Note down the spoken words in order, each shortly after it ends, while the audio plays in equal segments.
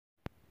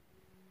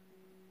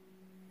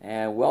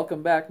And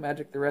welcome back,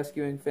 Magic the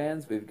Rescuing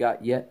fans. We've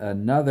got yet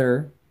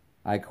another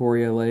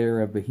Ikoria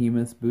Lair of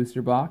Behemoths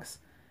booster box,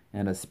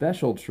 and a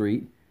special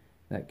treat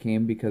that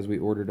came because we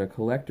ordered a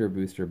collector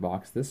booster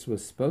box. This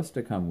was supposed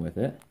to come with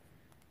it.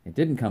 It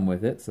didn't come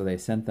with it, so they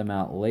sent them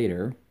out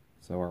later.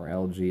 So our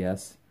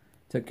LGS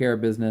took care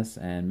of business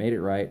and made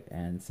it right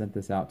and sent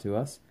this out to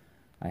us.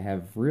 I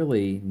have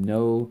really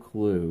no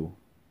clue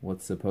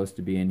what's supposed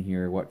to be in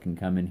here, what can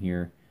come in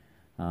here.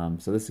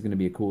 So this is going to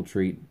be a cool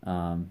treat.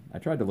 I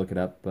tried to look it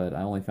up, but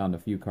I only found a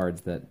few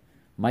cards that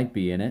might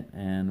be in it,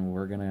 and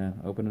we're going to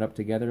open it up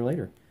together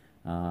later.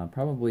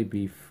 Probably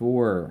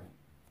before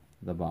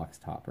the box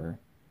topper.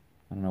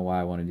 I don't know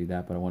why I want to do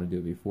that, but I want to do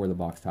it before the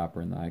box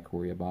topper in the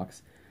Ikoria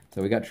box.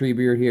 So we got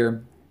Treebeard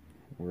here.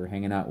 We're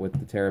hanging out with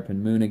the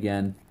Terrapin Moon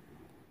again.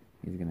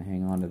 He's going to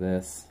hang on to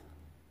this.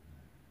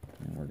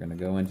 And we're going to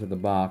go into the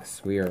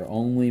box. We are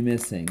only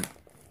missing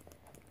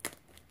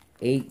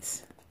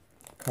 8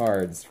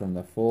 cards from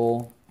the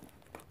full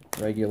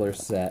regular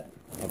set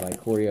of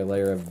Ikoria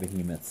Lair of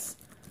Behemoths.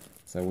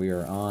 So we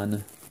are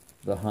on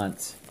the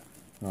hunt.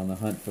 We're on the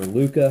hunt for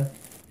Luca,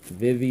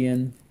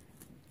 Vivian,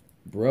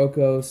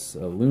 Brokos,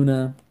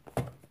 Luna,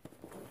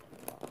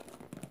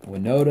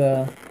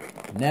 Winota,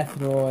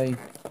 Nethroi.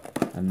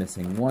 I'm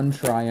missing 1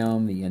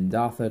 Triome, the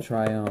Indatha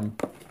Triome,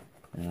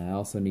 and I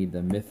also need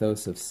the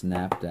Mythos of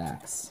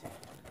Snapdax.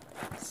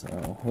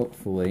 So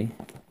hopefully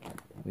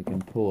we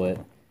can pull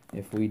it.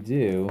 If we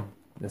do,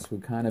 this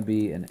would kind of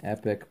be an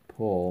epic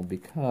pull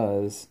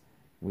because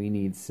we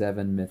need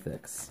 7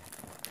 mythics.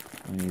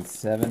 We need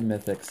 7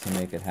 mythics to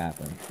make it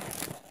happen.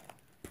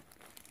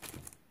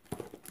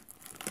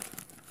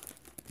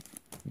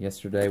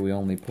 Yesterday we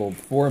only pulled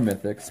 4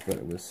 mythics, but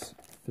it was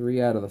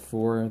 3 out of the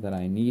 4 that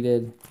I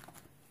needed.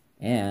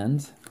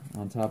 And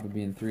on top of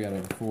being 3 out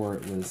of the 4,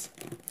 it was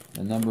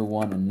the number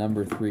 1 and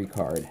number 3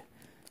 card.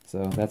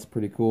 So that's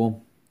pretty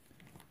cool.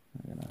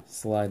 I'm going to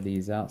slide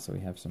these out so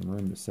we have some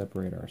room to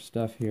separate our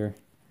stuff here.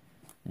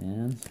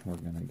 And we're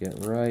going to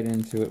get right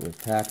into it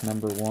with pack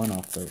number 1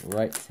 off the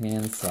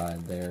right-hand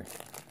side there.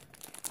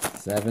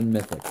 7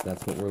 mythics,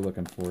 that's what we're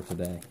looking for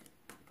today.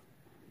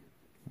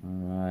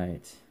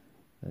 Alright,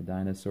 the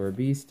Dinosaur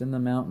Beast in the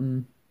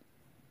mountain.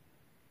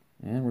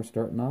 And we're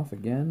starting off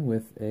again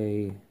with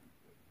a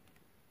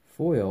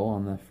foil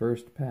on the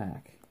first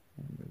pack.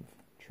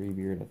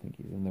 Treebeard, I think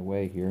he's in the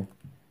way here.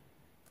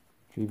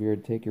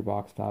 Treebeard, take your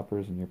box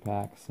toppers and your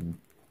packs and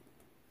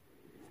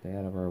stay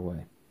out of our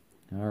way.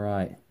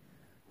 Alright.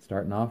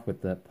 Starting off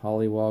with the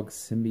Polywog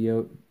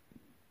Symbiote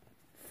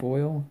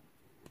foil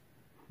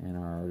and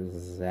our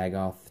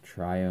Zagoth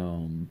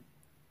Triome.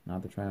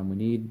 Not the Triome we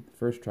need.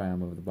 First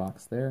Triome of the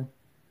box there.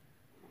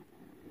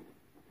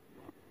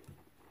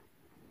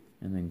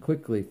 And then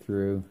quickly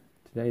through.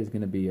 Today is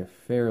going to be a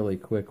fairly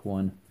quick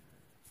one.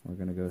 We're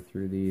going to go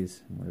through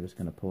these and we're just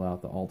going to pull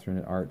out the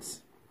alternate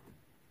arts.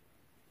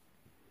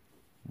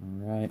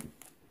 Alright.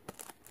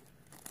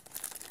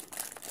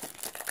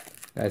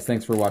 Guys,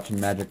 thanks for watching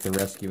Magic the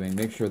Rescuing.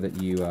 Make sure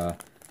that you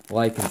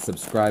like and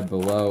subscribe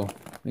below.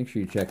 Make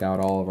sure you check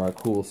out all of our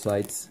cool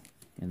sites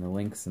and the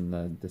links in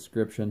the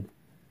description.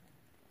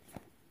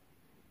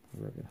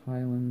 Rugged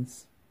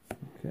Highlands.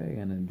 Okay,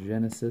 and a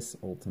Genesis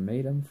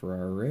Ultimatum for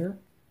our rare.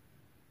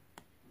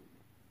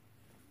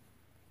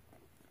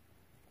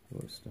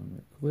 Glowstone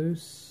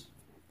Recluse.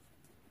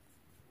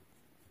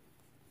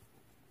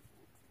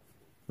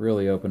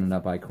 Really opening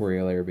up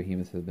Ikoria Lair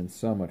Behemoths has been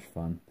so much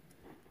fun.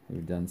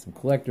 We've done some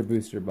collector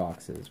booster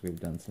boxes. We've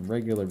done some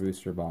regular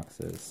booster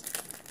boxes.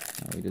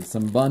 We did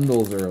some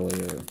bundles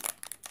earlier.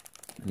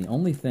 And the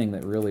only thing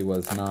that really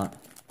was not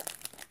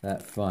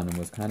that fun and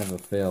was kind of a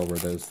fail were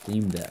those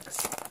theme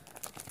decks.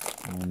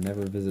 I'll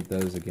never visit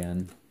those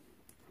again.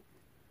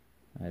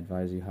 I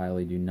advise you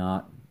highly, do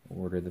not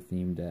order the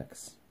theme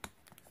decks.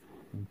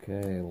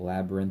 Okay,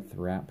 Labyrinth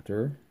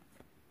Raptor.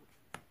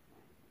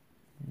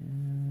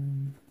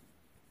 And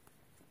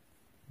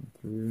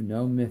through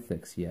no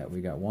mythics yet.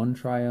 We got 1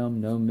 Triome,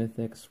 no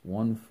mythics,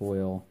 1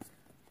 foil.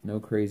 No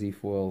crazy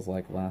foils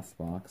like last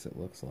box, it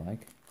looks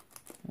like.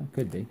 Well,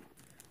 could be.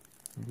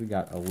 We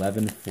got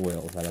 11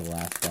 foils out of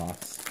last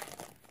box,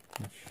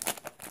 which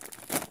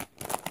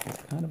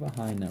is kind of a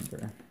high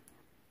number.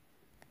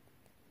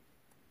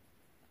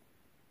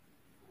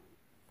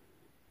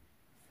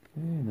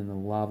 Okay, and then the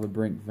Lava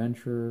Brink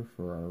Venturer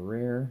for our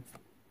rare.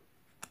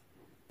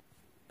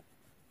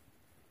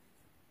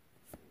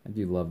 I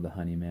do love the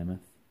Honey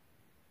Mammoth.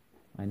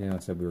 I know I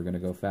said we were going to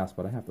go fast,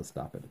 but I have to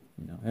stop it,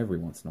 you know, every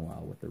once in a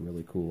while with the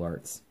really cool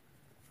arts.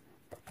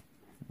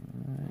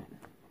 Alright.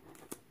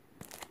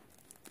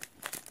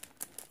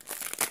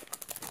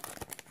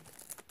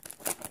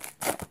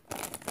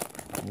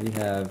 We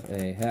have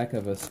a heck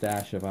of a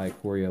stash of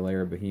Ikoria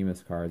Lair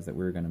Behemoths cards that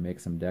we're going to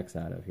make some decks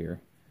out of here.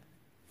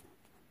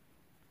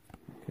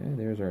 Okay,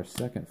 there's our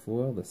second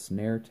foil, the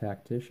Snare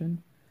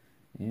Tactician.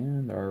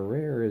 And our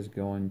rare is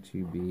going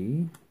to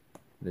be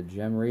the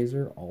Gem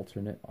Raiser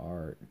Alternate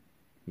Art.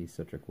 He's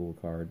such a cool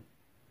card.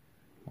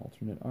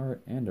 Alternate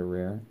art and a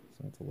rare,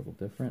 so it's a little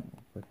different.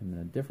 We'll put him in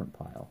a different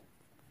pile.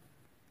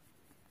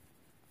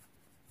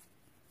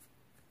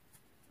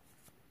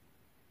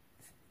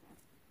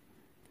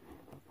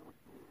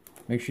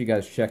 Make sure you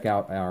guys check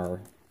out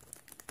our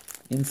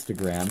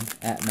Instagram,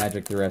 at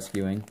Magic the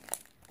Rescuing.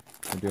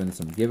 We're doing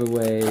some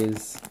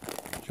giveaways,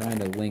 trying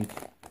to link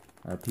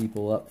our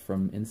people up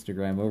from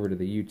Instagram over to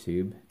the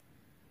YouTube.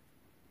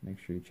 Make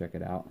sure you check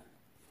it out.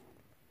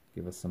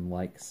 Give us some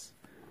likes.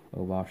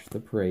 Obosh the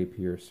Prey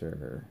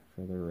Piercer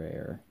for the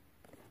rare.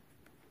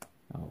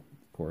 Oh,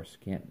 of course,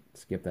 can't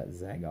skip that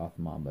Zagoth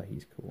Mamba.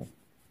 He's cool.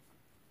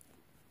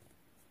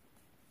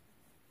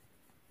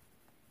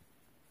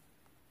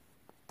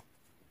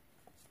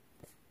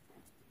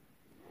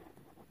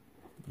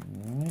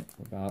 Alright,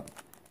 about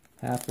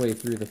halfway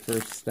through the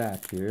first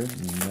stack here.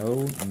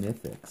 No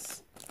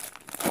mythics.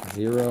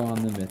 0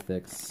 on the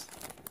mythics.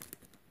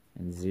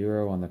 And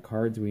 0 on the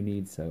cards we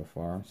need so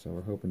far. So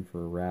we're hoping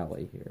for a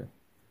rally here.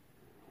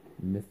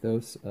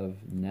 Mythos of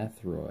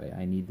Nethroi.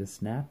 I need the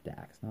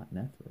Snapdax, not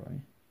Nethroi.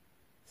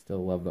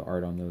 Still love the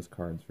art on those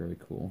cards. Very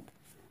cool.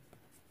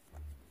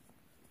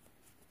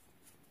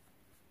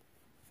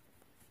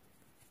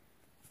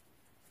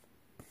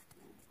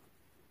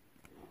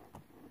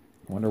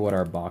 I wonder what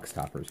our box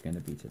topper is going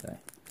to be today.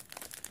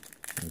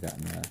 We've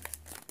gotten the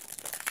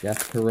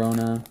Death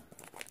Corona.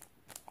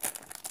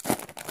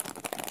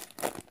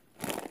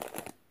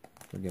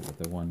 Forget what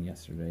the one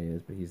yesterday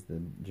is, but he's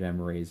the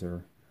Gem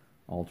Razor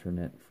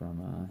alternate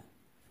from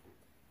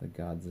the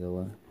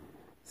Godzilla.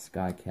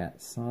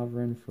 Skycat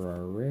Sovereign for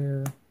our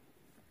rare.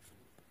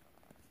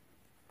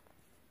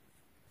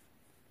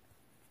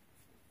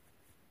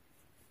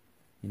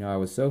 You know, I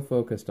was so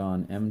focused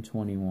on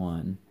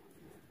M21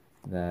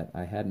 that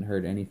I hadn't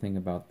heard anything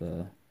about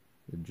the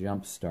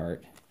Jump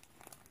Start.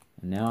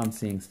 And now I'm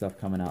seeing stuff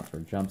coming out for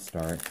Jump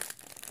Start.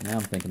 Now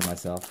I'm thinking to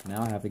myself,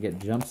 now I have to get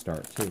Jump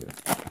Start too.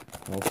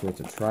 All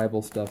sorts of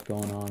tribal stuff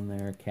going on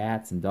there.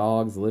 Cats and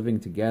dogs living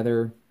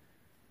together.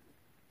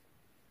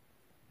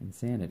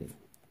 Insanity.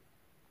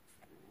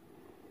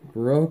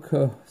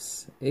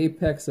 Brokos,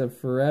 Apex of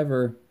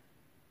Forever,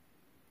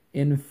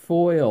 in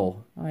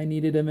foil. I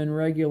needed him in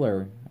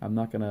regular. I'm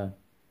not going to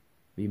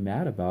be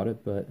mad about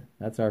it, but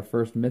that's our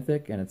first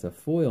mythic, and it's a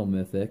foil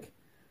mythic.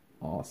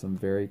 Awesome,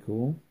 very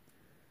cool.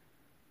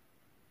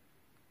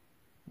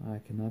 I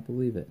cannot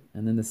believe it.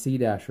 And then the Sea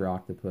Dasher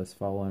Octopus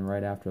following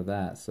right after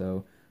that.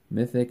 So,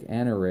 mythic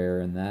and a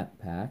rare in that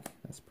pack.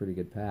 That's a pretty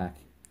good pack.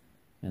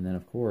 And then,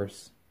 of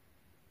course,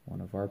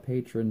 one of our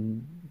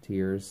patron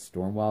tiers,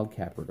 Stormwild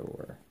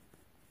Caprador.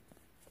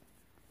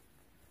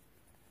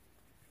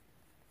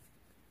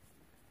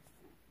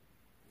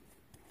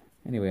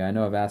 Anyway, I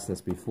know I've asked this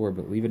before,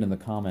 but leave it in the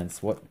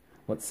comments. What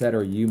set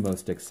are you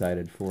most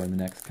excited for in the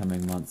next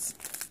coming months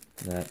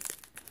that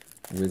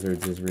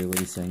Wizards is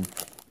releasing?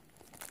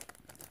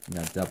 We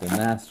got Double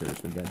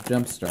Masters, we got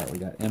Jumpstart, we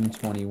got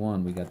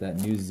M21, we got that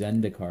new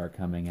Zendikar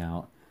coming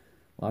out.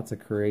 Lots of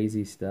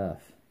crazy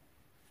stuff.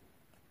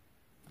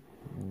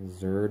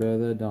 Zerda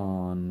the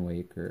Dawn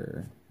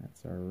Waker.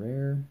 That's our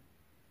rare.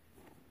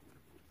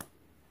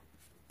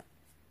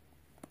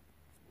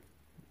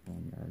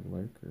 Boneyard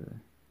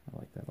Lurker. I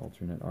like that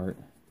alternate art.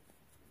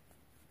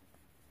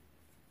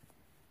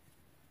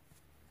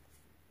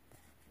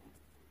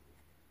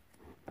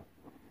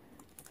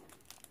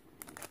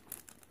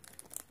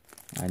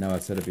 I know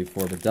I've said it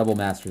before, but Double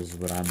Masters is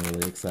what I'm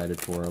really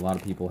excited for. A lot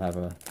of people have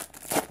a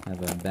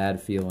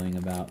bad feeling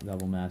about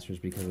Double Masters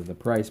because of the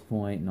price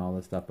point and all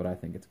this stuff, but I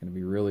think it's going to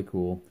be really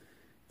cool.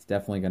 It's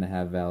definitely going to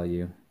have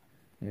value.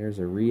 There's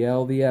a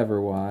Riel the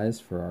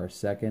Everwise for our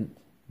second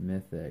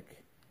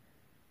mythic.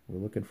 We're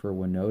looking for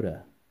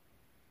Winota.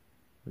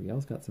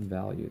 Riel's got some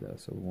value, though,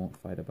 so we won't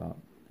fight about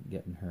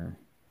getting her.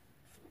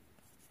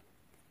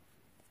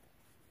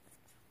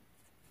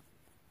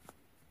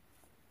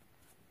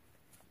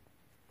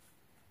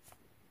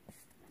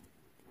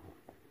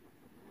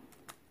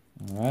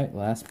 Alright,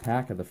 last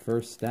pack of the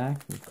first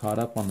stack. We've caught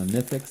up on the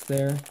mythics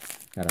there.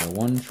 Got our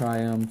 1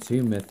 Triome,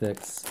 2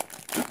 mythics,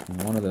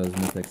 and one of those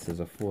mythics is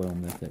a foil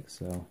mythic,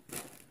 so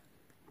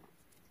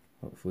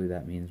hopefully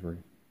that means we're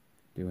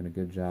doing a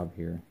good job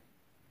here.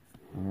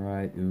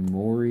 Alright,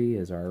 Umori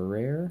is our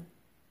rare.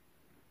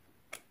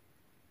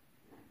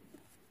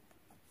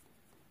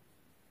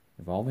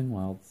 Evolving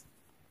Wilds.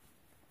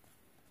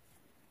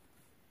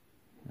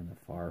 And the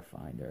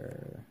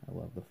Farfinder. I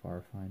love the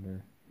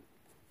Farfinder.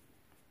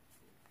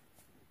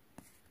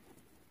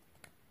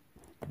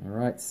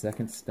 Alright,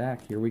 second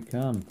stack. Here we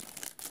come.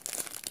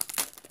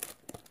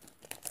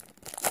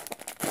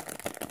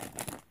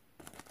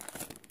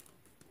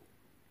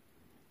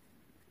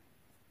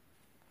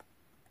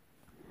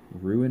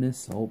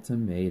 Ruinous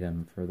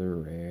Ultimatum for the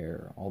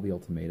rare. All the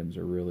ultimatums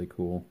are really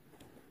cool.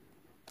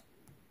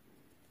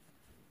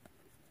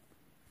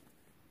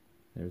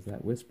 There's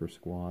that Whisper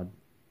Squad.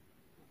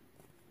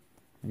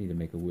 I need to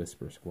make a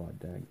Whisper Squad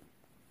deck.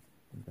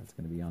 I think that's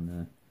going to be on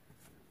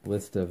the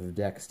list of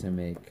decks to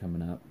make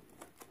coming up.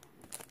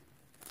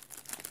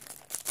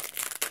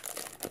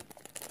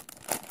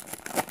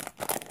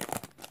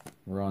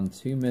 We're on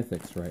 2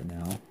 mythics right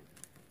now.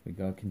 We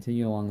go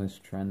continue along this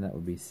trend. That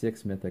would be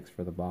 6 mythics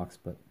for the box,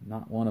 but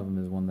not one of them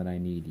is one that I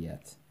need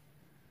yet.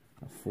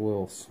 A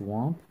foil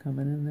Swamp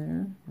coming in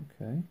there.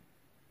 Okay.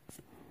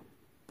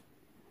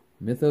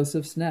 Mythos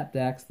of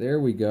Snapdax. There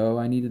we go.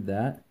 I needed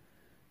that.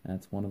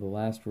 That's one of the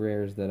last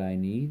rares that I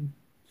need.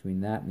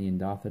 Between that and the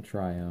Indatha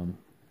Triome.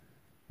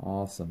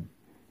 Awesome.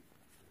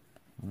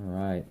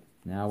 Alright.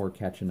 Now we're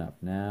catching up.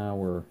 Now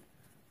we're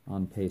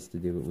on pace to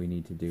do what we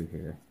need to do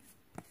here.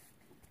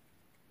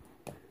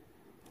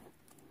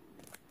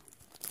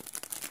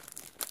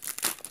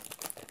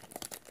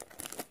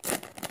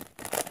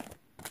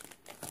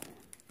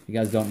 If you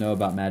guys don't know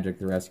about Magic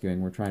the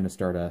Rescuing, we're trying to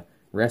start a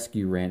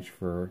rescue ranch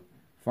for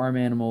farm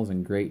animals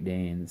and Great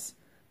Danes.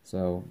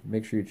 So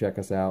make sure you check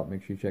us out.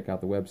 Make sure you check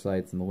out the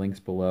websites and the links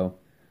below.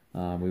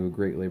 We would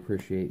greatly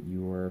appreciate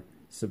your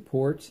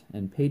support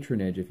and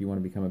patronage. If you want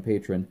to become a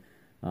patron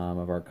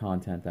of our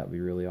content, that would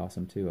be really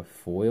awesome too. A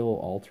foil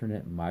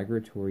alternate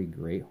migratory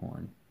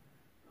greathorn.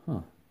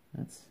 Huh,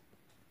 that's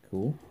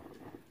cool.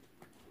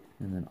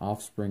 And then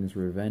Offspring's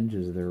Revenge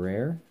is the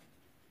rare.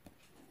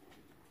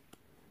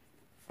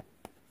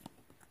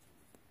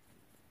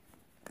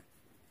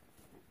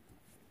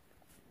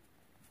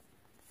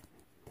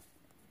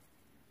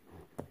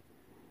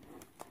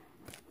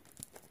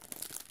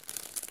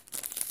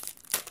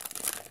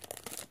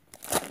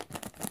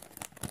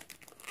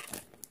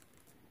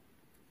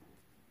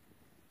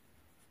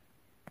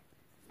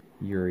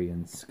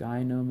 Urian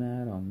Sky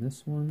Nomad on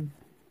this one.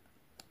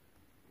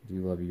 I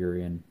do love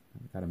Urian.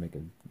 I've got to make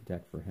a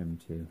deck for him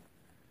too.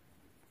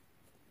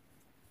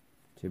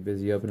 Too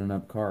busy opening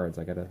up cards.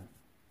 I got to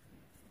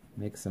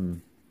make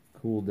some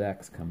cool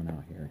decks coming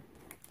out here.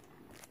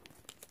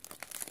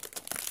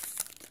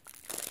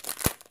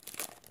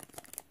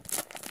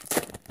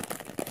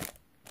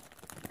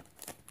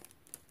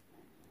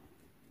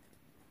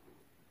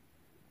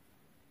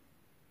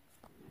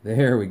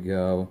 There we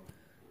go.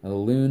 A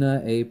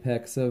Luna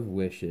Apex of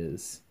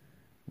Wishes.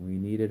 We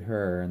needed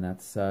her, and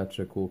that's such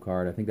a cool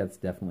card. I think that's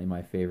definitely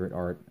my favorite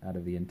art out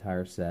of the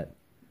entire set.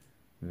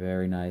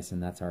 Very nice,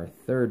 and that's our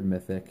third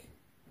mythic.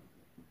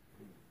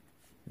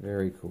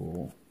 Very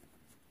cool.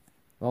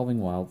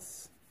 Evolving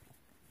Wilds.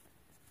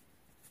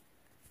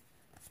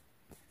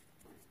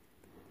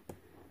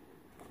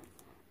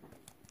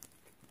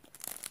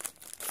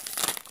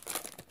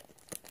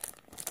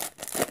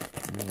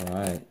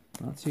 Alright,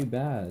 not too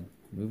bad.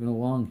 Moving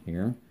along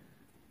here.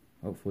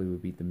 Hopefully we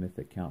beat the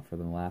mythic count for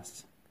the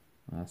last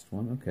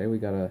one. Okay, we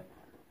got a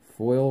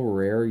foil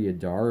rare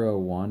Yadaro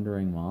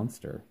Wandering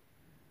Monster.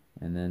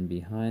 And then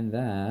behind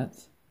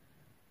that,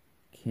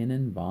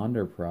 Kinnan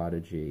Bonder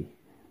Prodigy.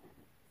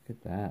 Look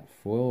at that.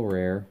 Foil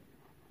rare.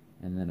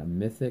 And then a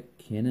mythic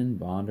Kinnan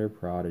Bonder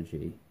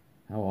Prodigy.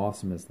 How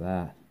awesome is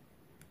that?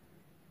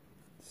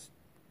 It's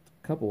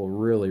a couple of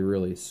really,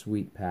 really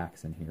sweet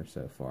packs in here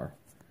so far.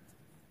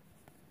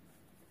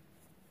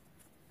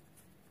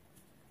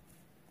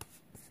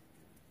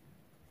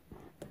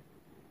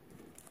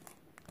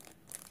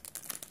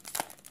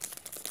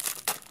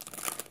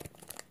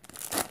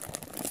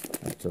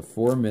 So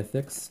 4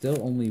 mythics,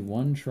 still only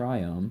 1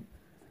 Triome.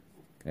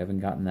 I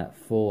haven't gotten that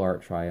full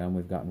art Triome.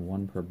 We've gotten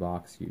 1 per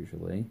box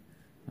usually.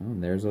 Oh,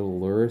 and there's a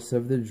Lurrus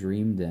of the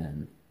Dream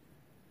Den.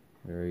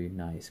 Very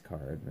nice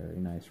card,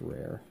 very nice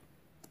rare.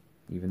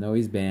 Even though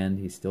he's banned,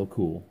 he's still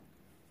cool.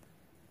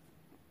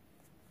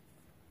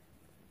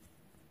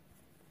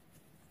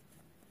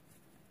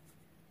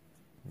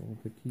 Little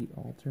Petite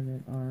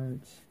alternate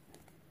art.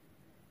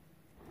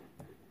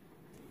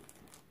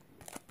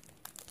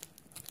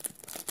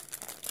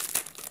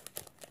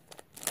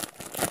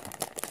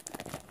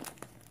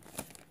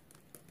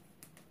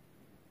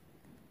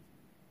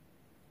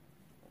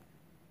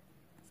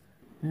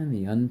 And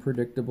the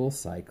Unpredictable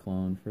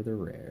Cyclone for the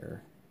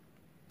rare.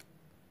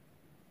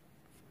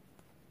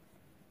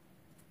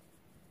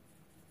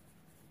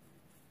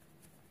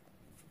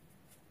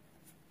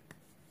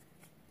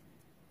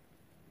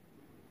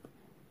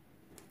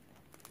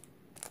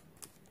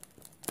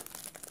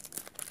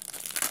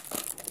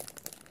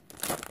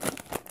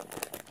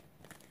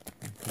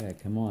 Okay,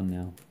 come on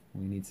now.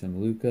 We need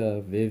some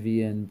Luca,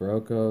 Vivian,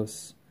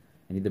 Brokos.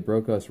 I need the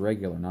Brokos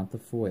regular, not the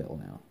foil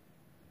now.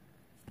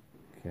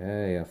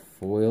 Okay, a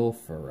foil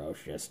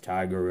Ferocious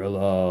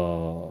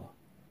Tigerilla.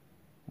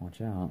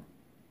 Watch out.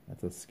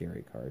 That's a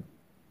scary card.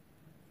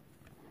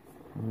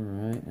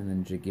 Alright, and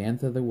then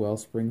Gigantha the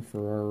Wellspring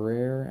for our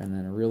rare, and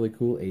then a really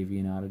cool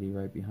Avian Oddity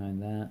right behind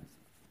that.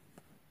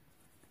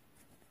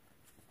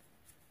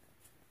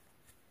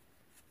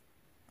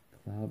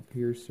 Cloud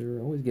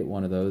Piercer. Always get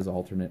one of those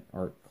alternate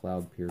art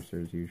Cloud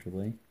Piercers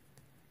usually.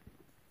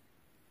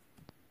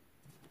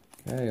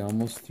 Okay,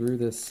 almost through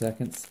this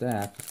second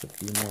stack. Just a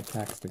few more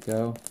packs to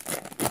go.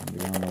 And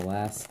we're on the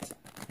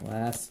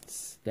last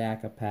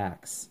stack of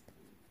packs.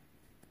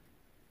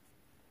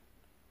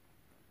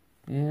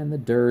 And the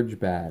Dirge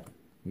Bat.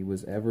 He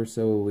was ever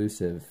so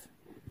elusive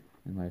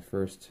in my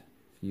first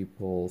few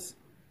pulls.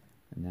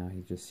 And now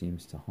he just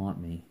seems to haunt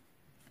me.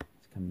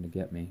 He's coming to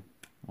get me.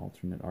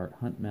 Alternate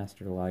art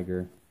Huntmaster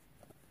Liger.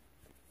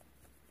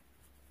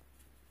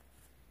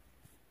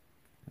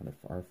 Another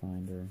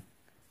Farfinder.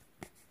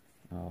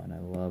 Oh, and I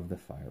love the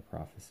Fire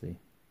Prophecy.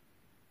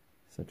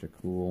 Such a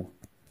cool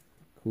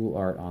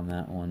art on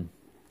that one.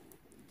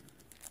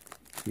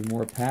 A few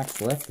more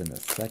packs left in the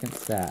second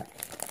stack.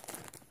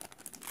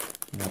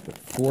 We got the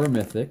 4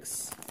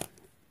 mythics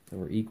that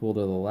were equal to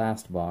the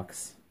last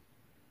box.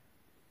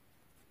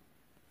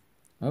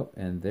 Oh,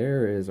 and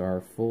there is our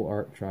full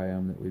art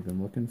triome that we've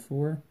been looking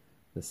for.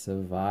 The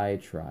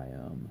Savai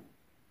triome.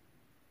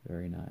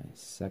 Very nice.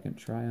 Second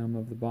triome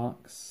of the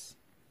box.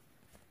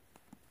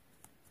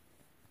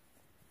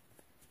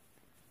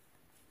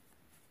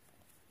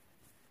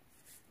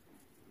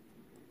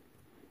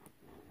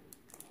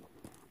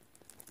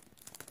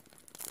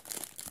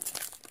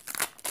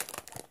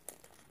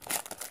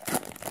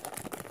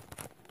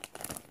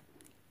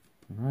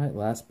 Alright,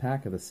 last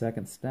pack of the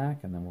second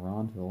stack, and then we're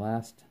on to the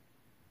last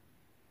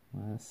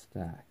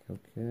stack.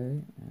 Okay,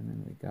 and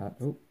then we got,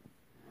 oh,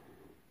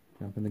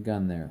 jumping the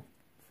gun there.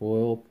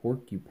 Foil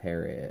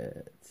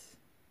Porcuparrot.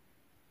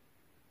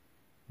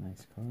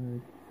 Nice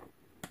card.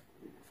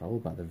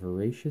 Followed by the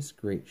Voracious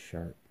Great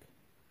Shark.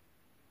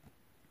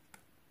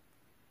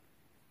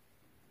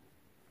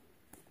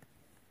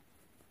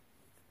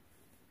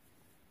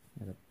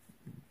 Got a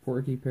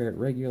Porcuparrot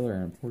regular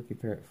and a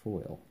Porcuparrot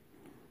foil.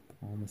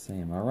 All the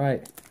same.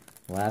 Alright,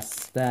 last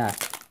stack.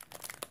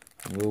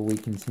 Will we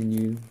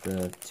continue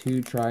the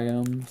 2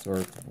 triomes,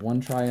 or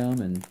 1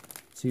 triome and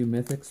 2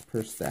 mythics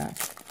per stack?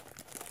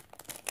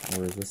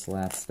 Or is this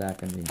last stack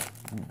going to be...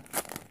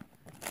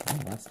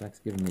 Oh, last stack's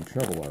giving me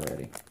trouble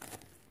already.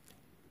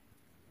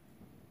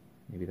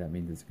 Maybe that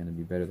means it's going to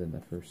be better than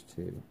the first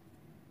 2.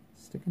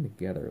 Sticking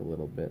together a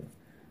little bit.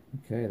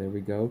 Okay, there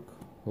we go.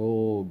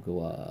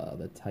 Kogla,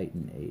 the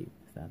Titan Ape.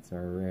 That's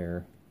our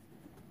rare.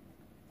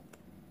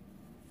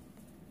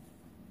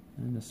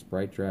 And a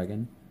Sprite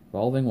Dragon.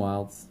 Evolving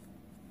Wilds.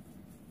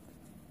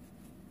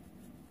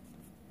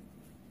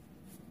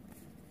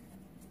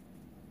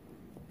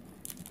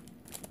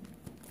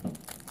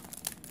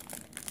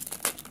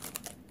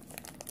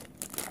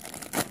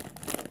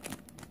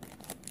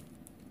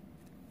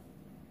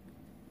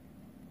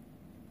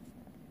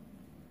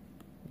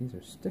 These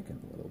are sticking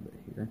a little bit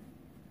here.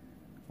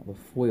 All the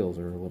foils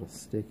are a little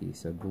sticky.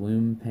 So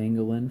Gloom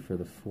Pangolin for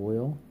the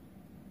foil.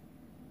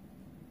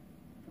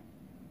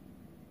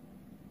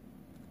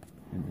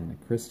 And then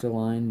a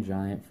Crystalline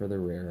Giant for the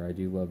rare. I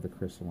do love the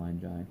Crystalline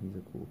Giant. He's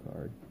a cool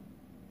card.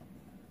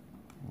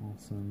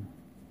 Awesome.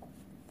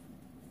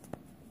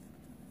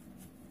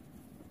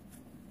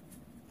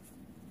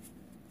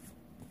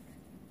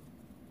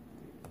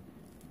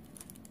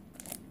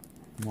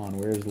 Come on,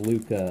 where's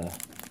Luca?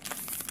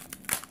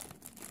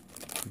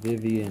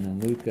 Vivian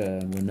and Luca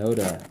and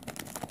Winota.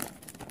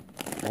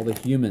 All the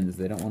humans,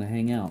 they don't want to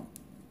hang out.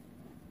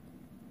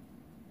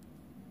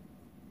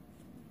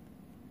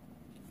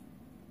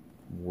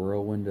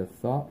 Whirlwind of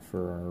Thought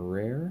for our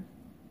rare.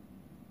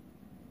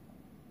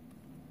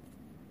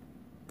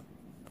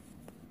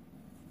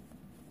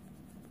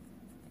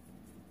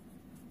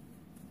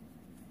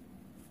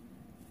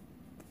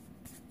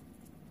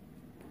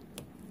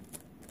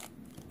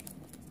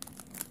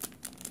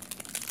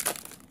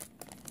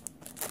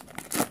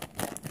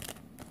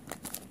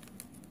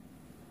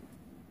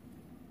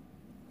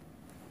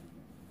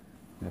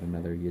 Got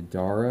another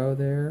Yadaro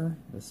there,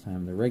 this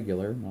time the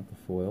regular, not the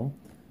foil.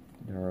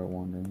 Yadaro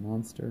Wandering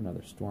Monster,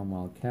 another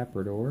Stormwild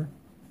Caprador.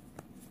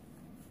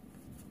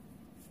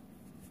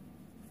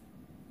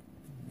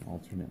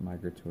 Alternate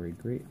Migratory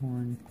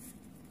Greathorn.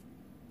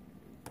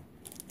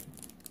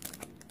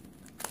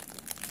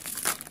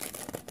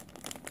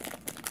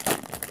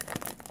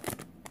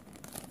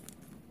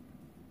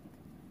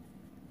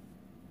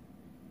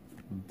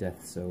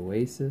 Death's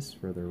Oasis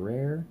for the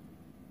rare.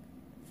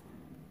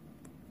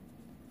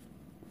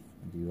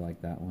 I do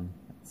like that one.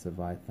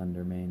 Savai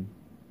Thundermane.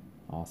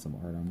 Awesome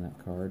art on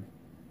that card.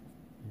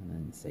 And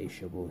then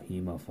Insatiable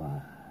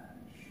Hemoflash.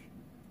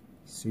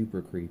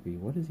 Super creepy.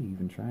 What is he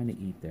even trying to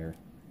eat there?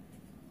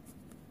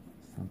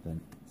 Something.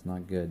 It's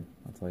not good,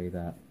 I'll tell you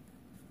that.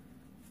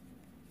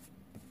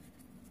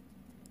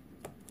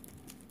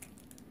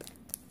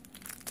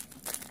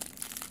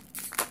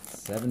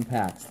 Seven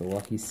packs, the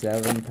lucky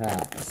 7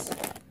 packs.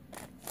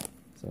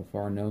 So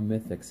far, no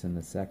mythics in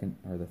the second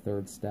or the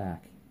third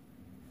stack.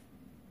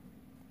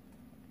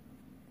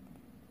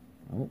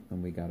 Oh,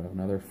 and we got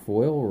another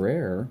foil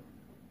rare,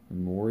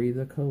 Mori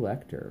the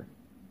Collector.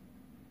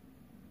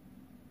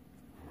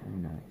 Very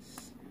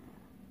nice.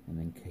 And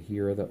then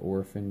Kahira the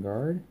Orphan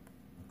Guard.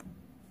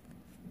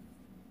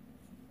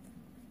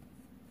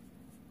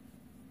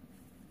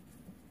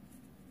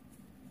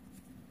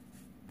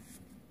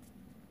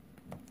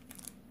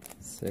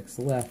 Six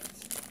left.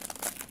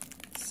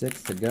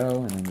 6 to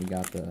go, and then we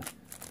got the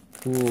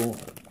cool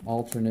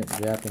alternate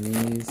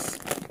Japanese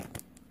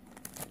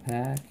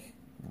pack,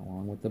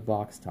 along with the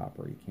box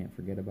topper. You can't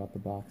forget about the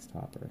box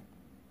topper.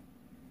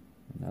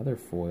 Another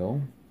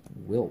foil,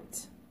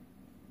 Wilt.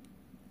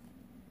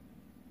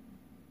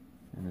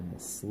 And then the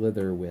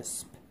Slither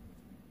Wisp.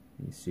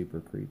 He's super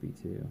creepy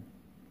too.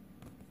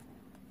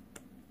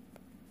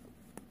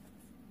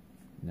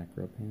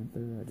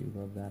 Necropanther, I do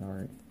love that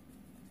art.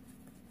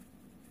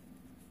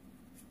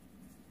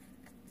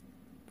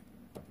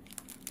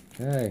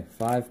 Okay,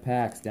 5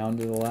 packs, down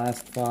to the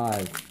last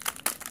 5.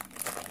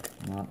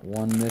 Not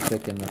one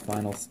mythic in the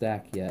final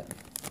stack yet.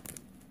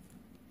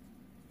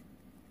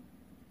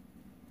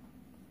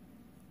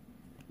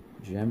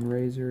 Gem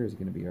Razor is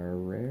going to be our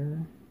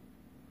rare.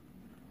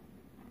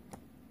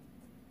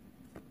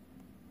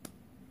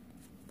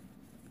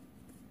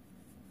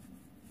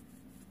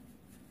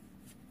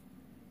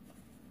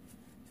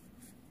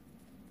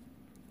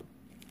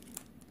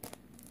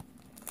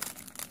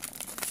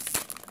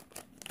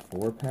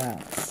 Four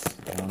packs,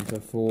 down to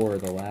 4,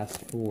 the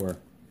last 4.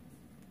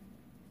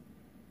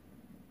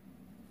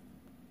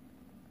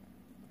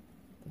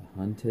 The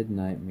Hunted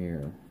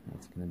Nightmare,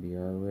 that's going to be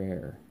our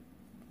rare.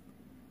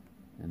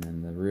 And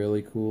then the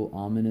really cool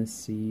Ominous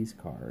Seas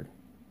card.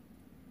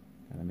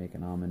 Gotta make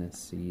an Ominous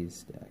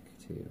Seas deck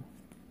too.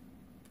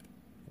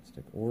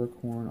 Mystic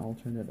Oricorn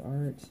alternate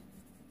art.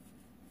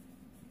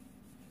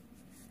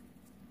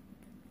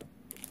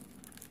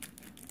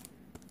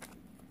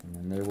 And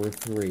then there were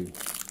 3.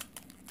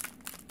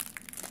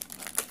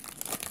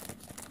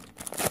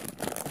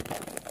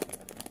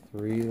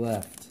 Three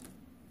left.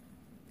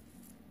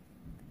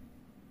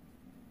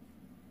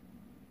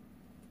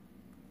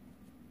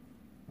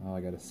 Oh,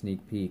 I got a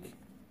sneak peek.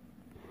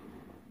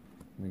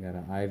 We got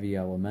an Ivy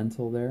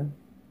Elemental there.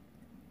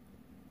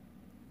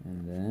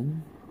 And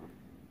then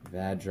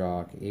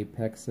Vadrok,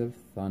 Apex of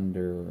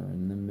Thunder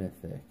in the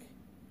Mythic.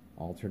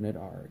 Alternate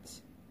art.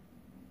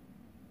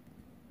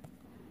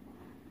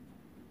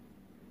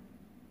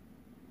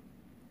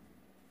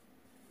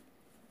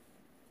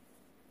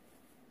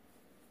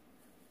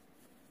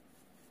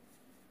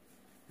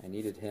 I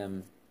needed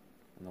him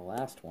in the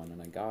last one,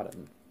 and I got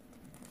him.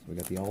 So we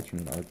got the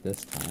alternate art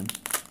this time.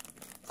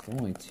 It's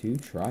only 2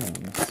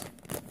 Triomes.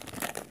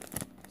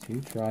 2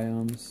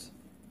 Triomes,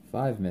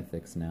 5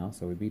 Mythics now,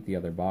 so we beat the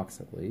other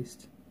box at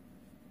least.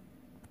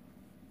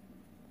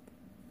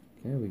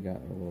 Okay, we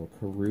got a little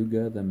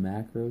Karuga the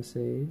Macro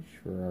Sage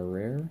for our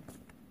rare.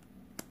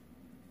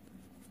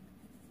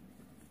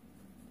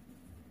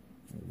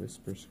 A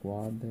Whisper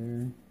Squad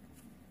there.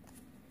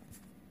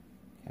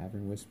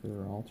 Cavern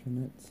Whisperer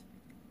alternate.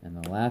 And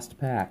the last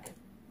pack.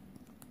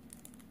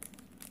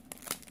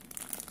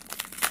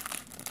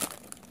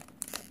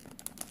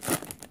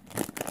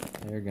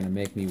 They're going to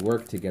make me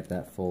work to get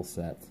that full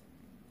set.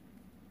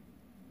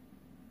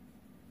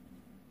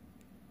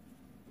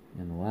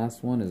 And the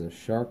last one is a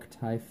Shark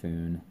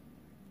Typhoon.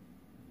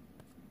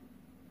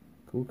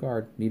 Cool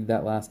card. Needed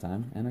that last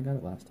time, and I got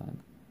it last time.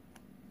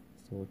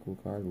 Still a cool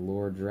card.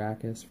 Lord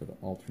Dracus for the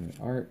alternate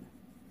art.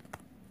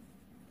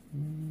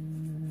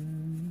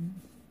 And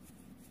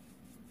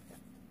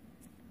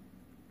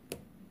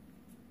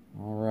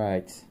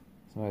alright,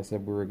 so I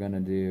said we were going to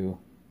do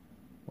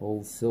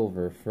Old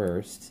Silver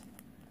first.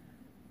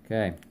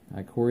 Okay,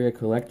 Ikoria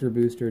Collector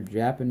Booster,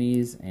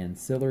 Japanese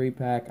Ancillary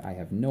Pack. I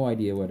have no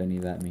idea what any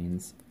of that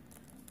means.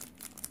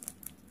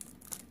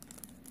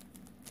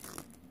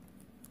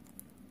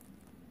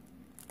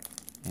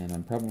 And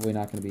I'm probably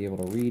not going to be able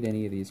to read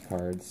any of these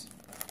cards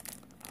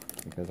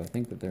because I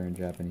think that they're in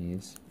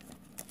Japanese.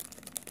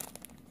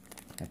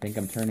 I think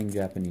I'm turning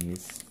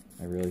Japanese.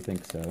 I really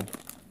think so.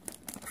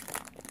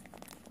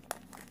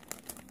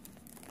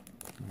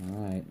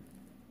 Alright.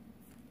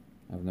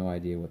 I have no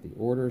idea what the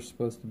order is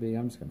supposed to be.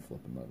 I'm just going to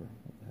flip them over.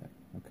 What the heck?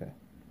 Okay.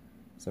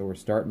 So we're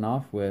starting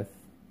off with,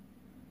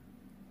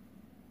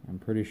 I'm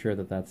pretty sure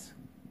that that's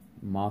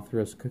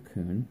Mothra's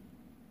Cocoon.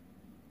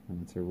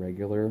 And it's a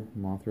regular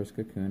Mothra's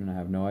Cocoon, and I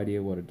have no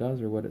idea what it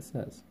does or what it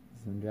says.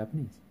 It's in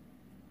Japanese.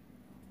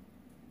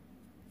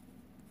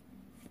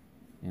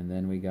 And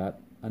then we got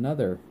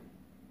another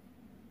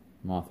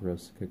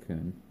Mothra's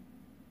Cocoon.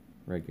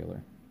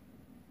 Regular.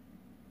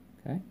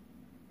 Okay?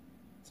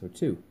 So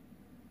 2.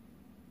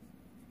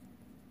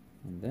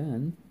 And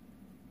then,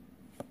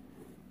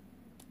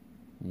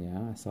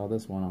 yeah, I saw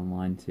this one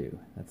online too.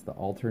 That's the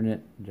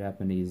alternate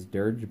Japanese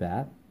Dirge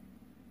Bat.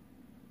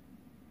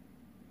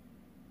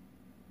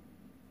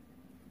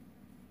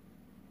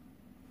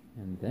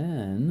 And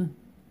then,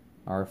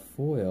 our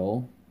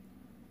foil,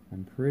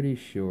 I'm pretty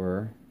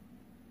sure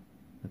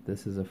that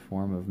this is a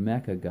form of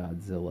Mecha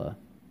Godzilla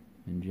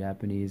in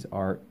Japanese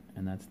art,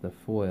 and that's the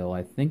foil.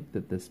 I think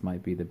that this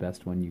might be the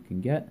best one you can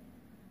get.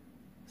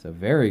 So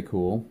very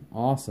cool,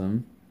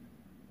 awesome,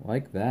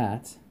 like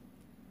that.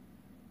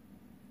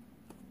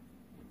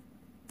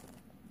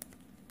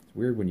 It's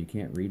weird when you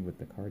can't read what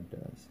the card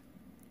does.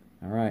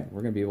 Alright,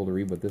 we're going to be able to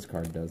read what this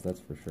card does, that's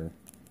for sure.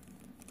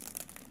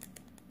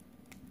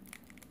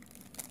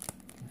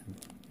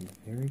 Be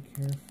very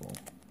careful.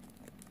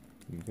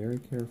 Be very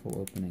careful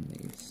opening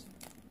these.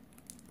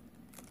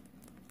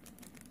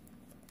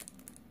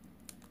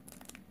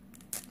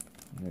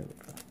 There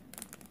we go.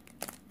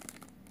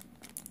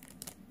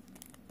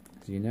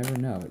 Because you never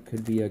know, it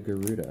could be a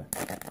Garuda.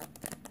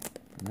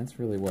 And that's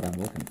really what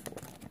I'm looking for.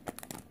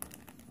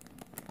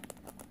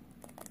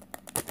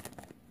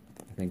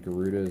 I think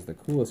Garuda is the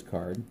coolest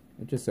card.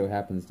 It just so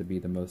happens to be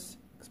the most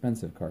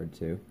expensive card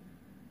too.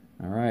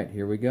 Alright,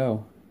 here we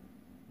go.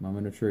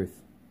 Moment of truth.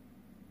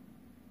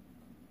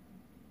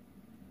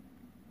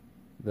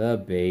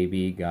 The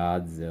baby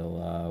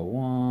Godzilla.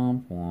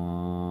 Womp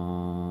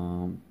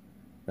womp.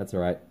 That's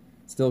alright.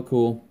 Still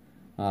cool.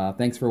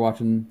 Thanks for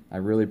watching. I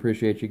really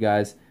appreciate you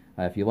guys.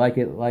 If you like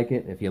it, like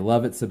it. If you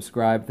love it,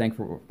 subscribe. Thanks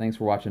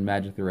for watching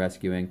Magic the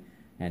Rescuing.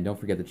 And don't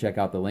forget to check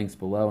out the links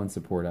below and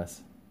support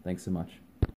us. Thanks so much.